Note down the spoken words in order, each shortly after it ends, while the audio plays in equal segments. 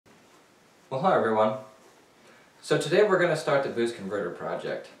Well, hi everyone. So today we're going to start the boost converter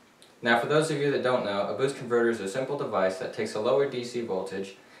project. Now for those of you that don't know, a boost converter is a simple device that takes a lower DC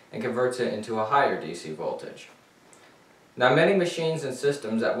voltage and converts it into a higher DC voltage. Now many machines and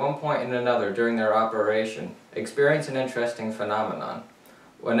systems at one point and another during their operation experience an interesting phenomenon.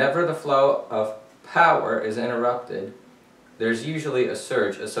 Whenever the flow of power is interrupted, there's usually a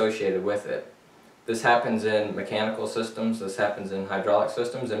surge associated with it. This happens in mechanical systems, this happens in hydraulic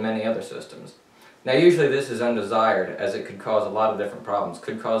systems, and many other systems. Now usually this is undesired as it could cause a lot of different problems,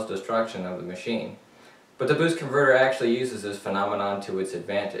 could cause destruction of the machine. But the boost converter actually uses this phenomenon to its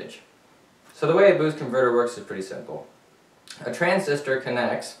advantage. So the way a boost converter works is pretty simple. A transistor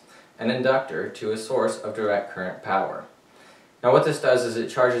connects an inductor to a source of direct current power. Now what this does is it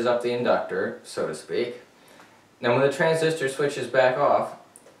charges up the inductor, so to speak. Now when the transistor switches back off,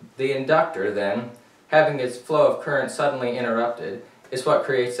 the inductor then, having its flow of current suddenly interrupted, is what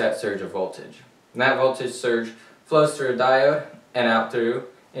creates that surge of voltage. And that voltage surge flows through a diode and out through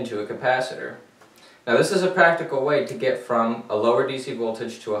into a capacitor. Now this is a practical way to get from a lower DC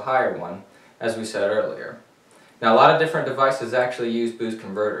voltage to a higher one, as we said earlier. Now a lot of different devices actually use boost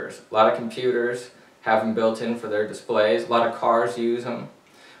converters. A lot of computers have them built in for their displays. A lot of cars use them.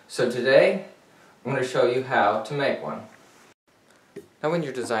 So today, I'm going to show you how to make one. Now when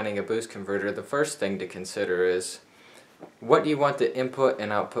you're designing a boost converter, the first thing to consider is what do you want the input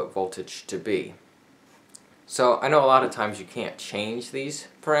and output voltage to be? So I know a lot of times you can't change these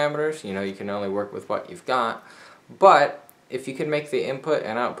parameters, you can only work with what you've got, but if you can make the input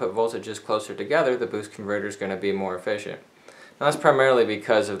and output voltages closer together, the boost converter is going to be more efficient. Now that's primarily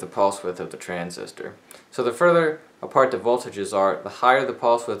because of the pulse width of the transistor. So the further apart the voltages are, the higher the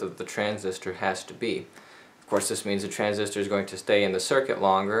pulse width of the transistor has to be. Of course, this means the transistor is going to stay in the circuit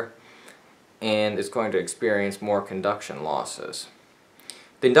longer and it's going to experience more conduction losses.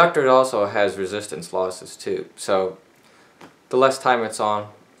 The inductor also has resistance losses too, so the less time it's on,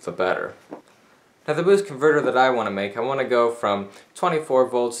 the better. Now the boost converter that I want to make, I want to go from 24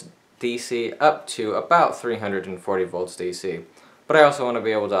 volts DC up to about 340 volts DC. But I also want to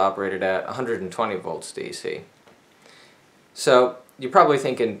be able to operate it at 120 volts DC. So you're probably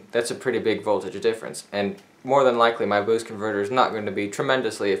thinking that's a pretty big voltage difference, and more than likely my boost converter is not going to be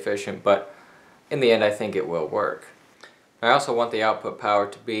tremendously efficient, but in the end I think it will work. I also want the output power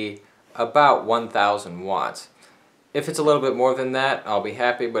to be about 1000 watts. If it's a little bit more than that, I'll be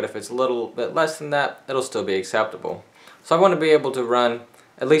happy, but if it's a little bit less than that, it'll still be acceptable. So I want to be able to run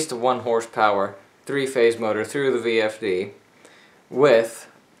at least a 1 horsepower 3-phase motor through the VFD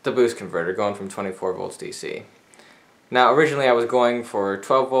with the boost converter going from 24 volts DC. Now originally I was going for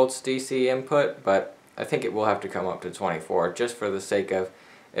 12 volts DC input, but I think it will have to come up to 24 just for the sake of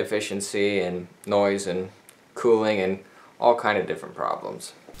efficiency and noise and cooling and all kind of different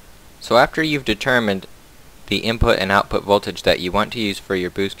problems. So after you've determined the input and output voltage that you want to use for your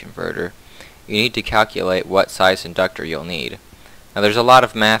boost converter, you need to calculate what size inductor you'll need. Now there's a lot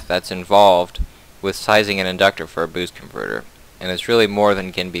of math that's involved with sizing an inductor for a boost converter, and it's really more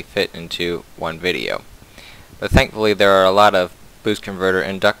than can be fit into one video. But thankfully there are a lot of boost converter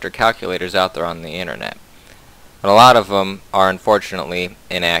inductor calculators out there on the internet. But a lot of them are unfortunately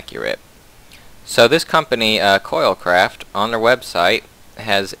inaccurate. So this company, Coilcraft, on their website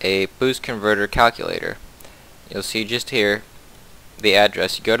has a boost converter calculator. You'll see just here the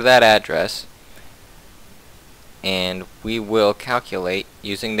address. You go to that address and we will calculate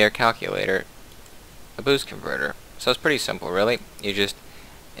using their calculator a boost converter. So it's pretty simple really. You just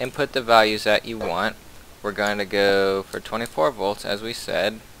input the values that you want. We're going to go for 24 volts as we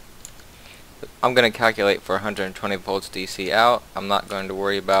said. I'm going to calculate for 120 volts DC out. I'm not going to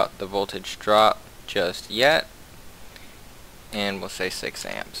worry about the voltage drop just yet. And we'll say 6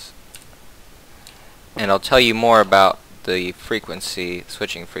 amps. And I'll tell you more about the frequency,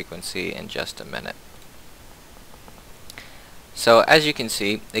 switching frequency in just a minute. So as you can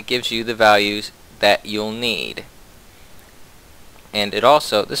see, it gives you the values that you'll need. And it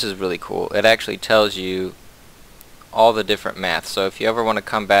also, this is really cool, it actually tells you all the different math. So if you ever want to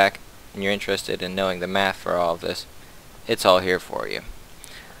come back and you're interested in knowing the math for all of this, it's all here for you.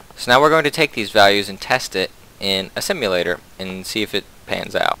 So now we're going to take these values and test it in a simulator and see if it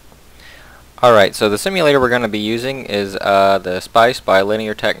pans out. Alright, so the simulator we're going to be using is the SPICE by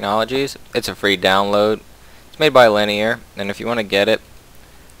Linear Technologies. It's a free download. It's made by Linear, and if you want to get it,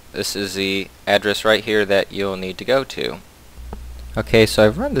 this is the address right here that you'll need to go to. Okay, so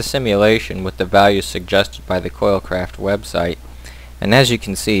I've run the simulation with the values suggested by the Coilcraft website, and as you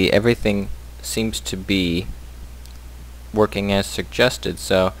can see, everything seems to be working as suggested.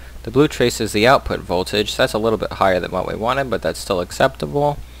 So the blue traces the output voltage. So that's a little bit higher than what we wanted, but that's still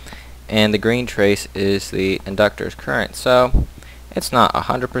acceptable. and the green trace is the inductor's current. So it's not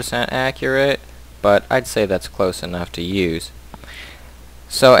 100% accurate, but I'd say that's close enough to use.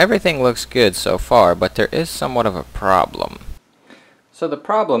 So everything looks good so far, but there is somewhat of a problem. So the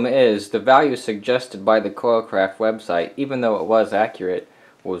problem is the value suggested by the Coilcraft website, even though it was accurate,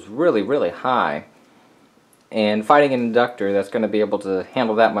 was really high. And finding an inductor that's going to be able to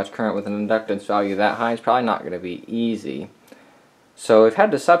handle that much current with an inductance value that high is probably not going to be easy. So we've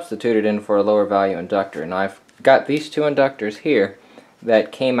had to substitute it in for a lower value inductor. Now I've got these two inductors here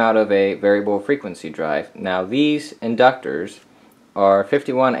that came out of a variable frequency drive. Now these inductors are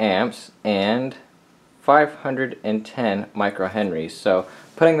 51 amps and 510 microhenries. So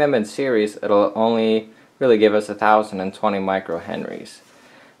putting them in series, it'll only really give us 1,020 microhenries.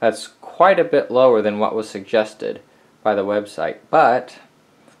 That's quite a bit lower than what was suggested by the website, but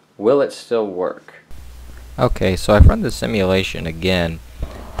will it still work? Okay, so I've run the simulation again,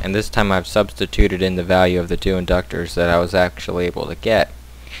 and this time I've substituted in the value of the two inductors that I was actually able to get.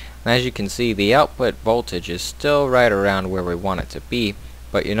 And as you can see, the output voltage is still right around where we want it to be,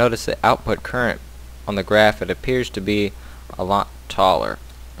 but you notice the output current on the graph, it appears to be a lot taller,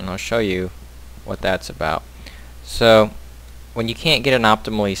 and I'll show you what that's about. So when you can't get an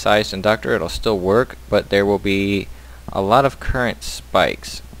optimally sized inductor, it'll still work, but there will be a lot of current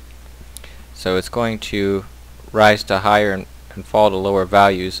spikes. So it's going to rise to higher and fall to lower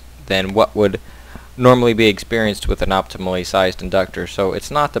values than what would normally be experienced with an optimally sized inductor. So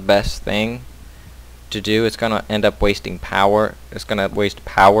it's not the best thing to do. It's going to end up wasting power. It's going to waste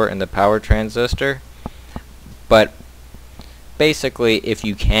power in the power transistor. But basically, if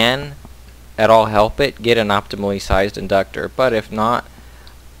you can at all help it, get an optimally sized inductor. But if not,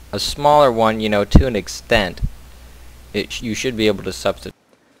 a smaller one, to an extent, you should be able to substitute.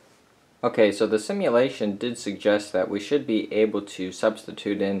 Okay, so the simulation did suggest that we should be able to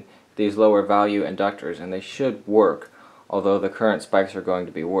substitute in these lower value inductors, and they should work, although the current spikes are going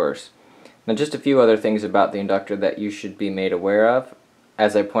to be worse. Now just a few other things about the inductor that you should be made aware of.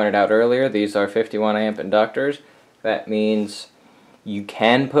 As I pointed out earlier, these are 51 amp inductors. That means you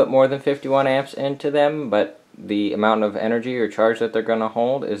can put more than 51 amps into them, but the amount of energy or charge that they're going to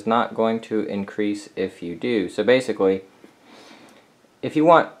hold is not going to increase if you do. So basically, if you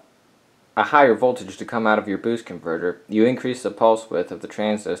want a higher voltage to come out of your boost converter, you increase the pulse width of the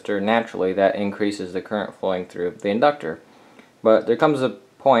transistor. Naturally, that increases the current flowing through the inductor. But there comes a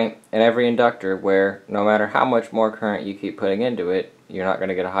point in every inductor where no matter how much more current you keep putting into it, you're not going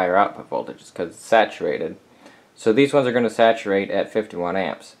to get a higher output voltage because it's saturated. So these ones are going to saturate at 51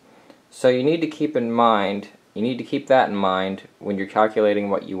 amps. So you need to keep that in mind when you're calculating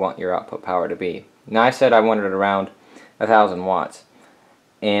what you want your output power to be. Now I said I wanted it around 1,000 watts.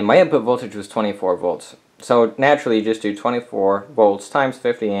 And my input voltage was 24 volts. So naturally you just do 24 volts times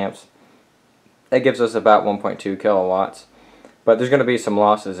 50 amps. That gives us about 1.2 kilowatts. But there's going to be some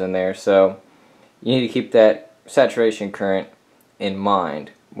losses in there, so you need to keep that saturation current in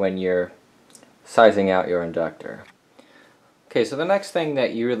mind when you're sizing out your inductor. Okay, so the next thing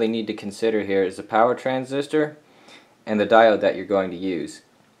that you really need to consider here is the power transistor and the diode that you're going to use.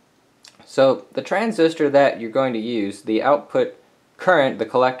 So the transistor that you're going to use, the output current, the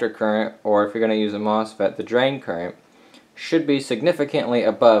collector current, or if you're going to use a MOSFET, the drain current, should be significantly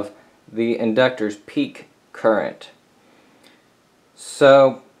above the inductor's peak current.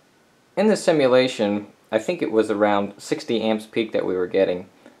 So in the simulation, I think it was around 60 amps peak that we were getting,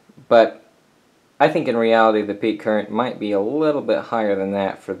 but I think in reality the peak current might be a little bit higher than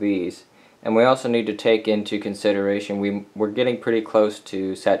that for these. And we also need to take into consideration we're getting pretty close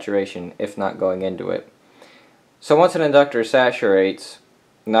to saturation, if not going into it. So once an inductor saturates,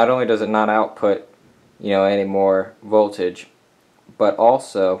 not only does it not output any more voltage, but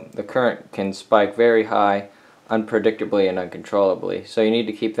also the current can spike very high, unpredictably and uncontrollably. So you need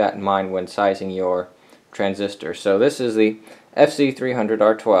to keep that in mind when sizing your transistor. So this is the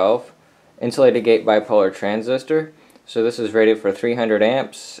FC300R12 insulated gate bipolar transistor. So this is rated for 300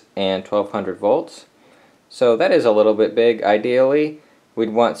 amps and 1200 volts. So that is a little bit big. Ideally, we'd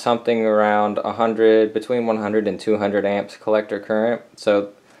want something around between 100 and 200 amps collector current.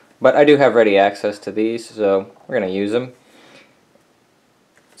 But I do have ready access to these, so we're going to use them.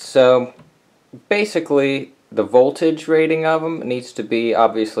 So basically, the voltage rating of them needs to be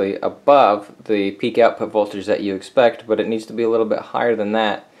obviously above the peak output voltage that you expect, but it needs to be a little bit higher than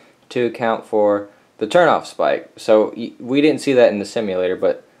that to account for the turnoff spike. So we didn't see that in the simulator,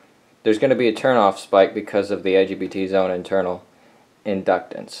 but there's going to be a turnoff spike because of the IGBT zone internal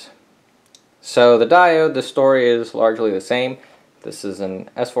inductance. So the diode, the story is largely the same. This is an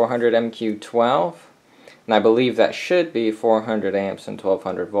S400 MQ12. and I believe that should be 400 amps and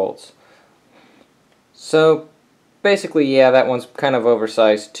 1200 volts. So basically, yeah, that one's kind of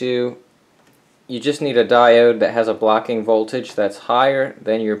oversized too. You just need a diode that has a blocking voltage that's higher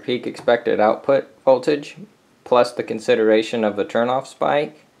than your peak expected output voltage, plus the consideration of the turn-off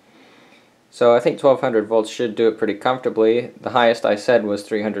spike. So I think 1200 volts should do it pretty comfortably. The highest I said was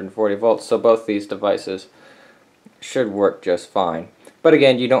 340 volts, so both these devices should work just fine. But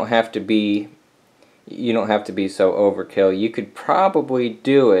again, you don't have to be so overkill. You could probably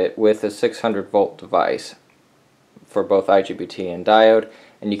do it with a 600 volt device for both IGBT and diode,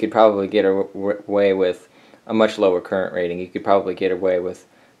 and you could probably get away with a much lower current rating. You could probably get away with,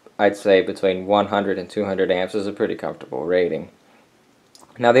 I'd say, between 100 and 200 amps is a pretty comfortable rating.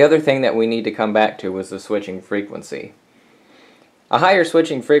 Now the other thing that we need to come back to was the switching frequency. A higher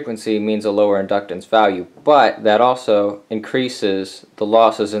switching frequency means a lower inductance value, but that also increases the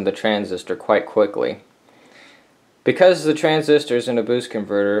losses in the transistor quite quickly. Because the transistors in a boost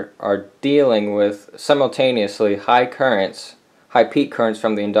converter are dealing with simultaneously high currents, high peak currents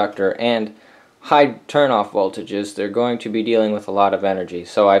from the inductor, and high turn-off voltages, they're going to be dealing with a lot of energy.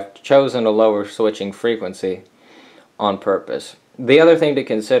 So I've chosen a lower switching frequency on purpose. The other thing to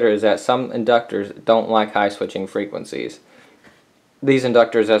consider is that some inductors don't like high switching frequencies. These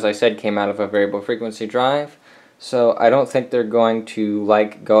inductors, as I said, came out of a variable frequency drive, so I don't think they're going to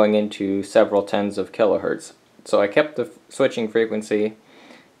like going into several tens of kilohertz. So I kept the switching frequency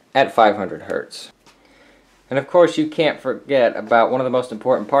at 500 hertz. And of course you can't forget about one of the most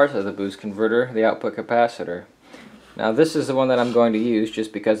important parts of the boost converter, the output capacitor. Now this is the one that I'm going to use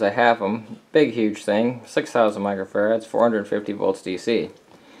just because I have them. Big huge thing, 6,000 microfarads, 450 volts DC.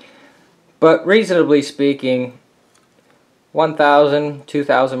 But reasonably speaking, 1,000,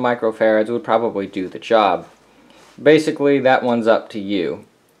 2,000 microfarads would probably do the job. Basically that one's up to you.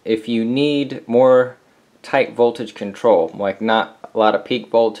 If you need more tight voltage control, like not a lot of peak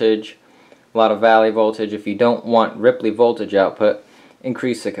voltage, a lot of valley voltage, if you don't want Ripley voltage output,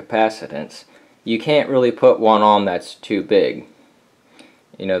 increase the capacitance. You can't really put one on that's too big.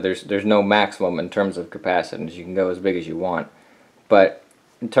 You know, there's no maximum in terms of capacitance. You can go as big as you want. But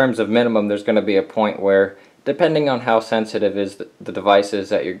in terms of minimum, there's going to be a point where, depending on how sensitive is the devices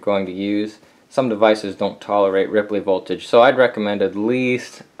that you're going to use, some devices don't tolerate Ripley voltage. So I'd recommend at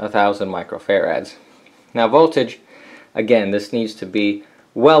least 1,000 microfarads. Now voltage, again, this needs to be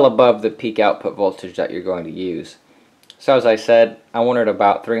well above the peak output voltage that you're going to use. So as I said, I wanted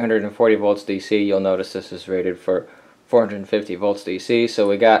about 340 volts DC. You'll notice this is rated for 450 volts DC, so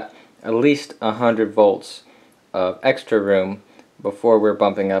we got at least 100 volts of extra room before we're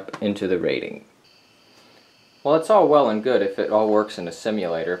bumping up into the rating. Well, it's all well and good if it all works in a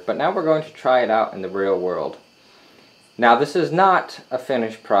simulator, but now we're going to try it out in the real world. Now this is not a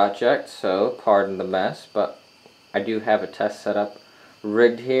finished project, so pardon the mess, but I do have a test setup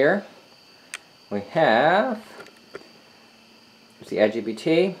rigged here. We have the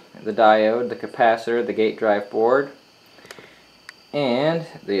IGBT, the diode, the capacitor, the gate drive board, and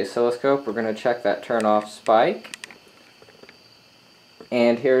the oscilloscope. We're going to check that turn-off spike.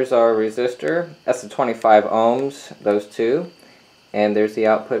 And here's our resistor. That's the 25 ohms, those two. And there's the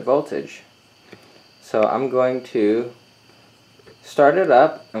output voltage. So I'm going to start it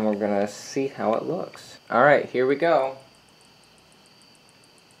up and we're going to see how it looks. Alright, here we go.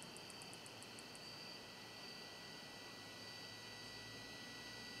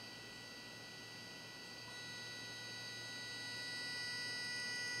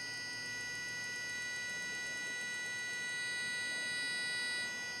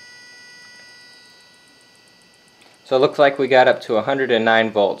 So it looks like we got up to 109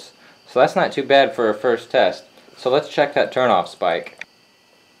 volts. So that's not too bad for a first test. So let's check that turn-off spike.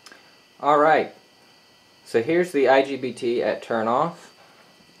 Alright, so here's the IGBT at turn-off.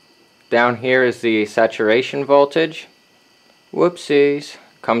 Down here is the saturation voltage. Whoopsies.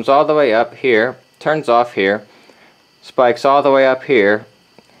 Comes all the way up here, turns off here, spikes all the way up here,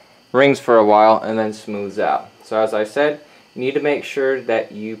 rings for a while, and then smooths out. So as I said, you need to make sure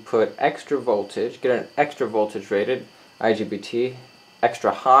that you put extra voltage, get an extra voltage rated IGBT,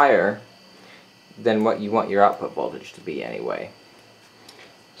 extra higher than what you want your output voltage to be anyway.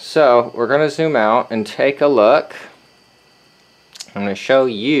 So we're going to zoom out and take a look. I'm going to show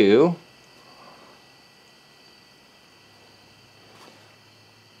you.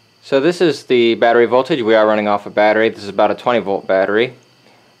 So this is the battery voltage. We are running off a battery. This is about a 20 volt battery.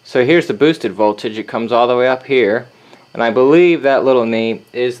 So here's the boosted voltage. It comes all the way up here. And I believe that little knee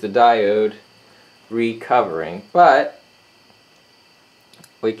is the diode recovering. But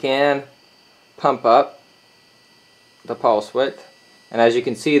we can pump up the pulse width. And as you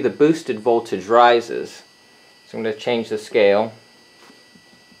can see, the boosted voltage rises. So I'm going to change the scale.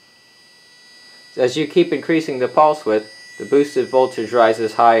 As you keep increasing the pulse width, the boosted voltage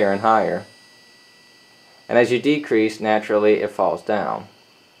rises higher and higher. And as you decrease, naturally it falls down.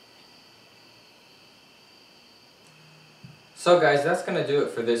 So guys, that's going to do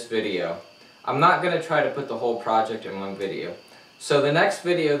it for this video. I'm not going to try to put the whole project in one video. So the next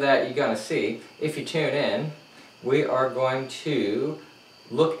video that you're going to see, if you tune in, we are going to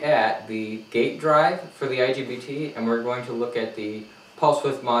look at the gate drive for the IGBT, and we're going to look at the pulse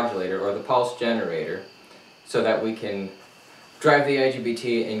width modulator or the pulse generator so that we can drive the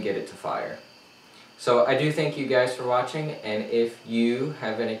IGBT and get it to fire. So I do thank you guys for watching, and if you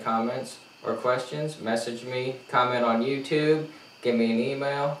have any comments or questions, message me, comment on YouTube, give me an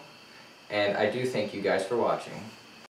email, and I do thank you guys for watching.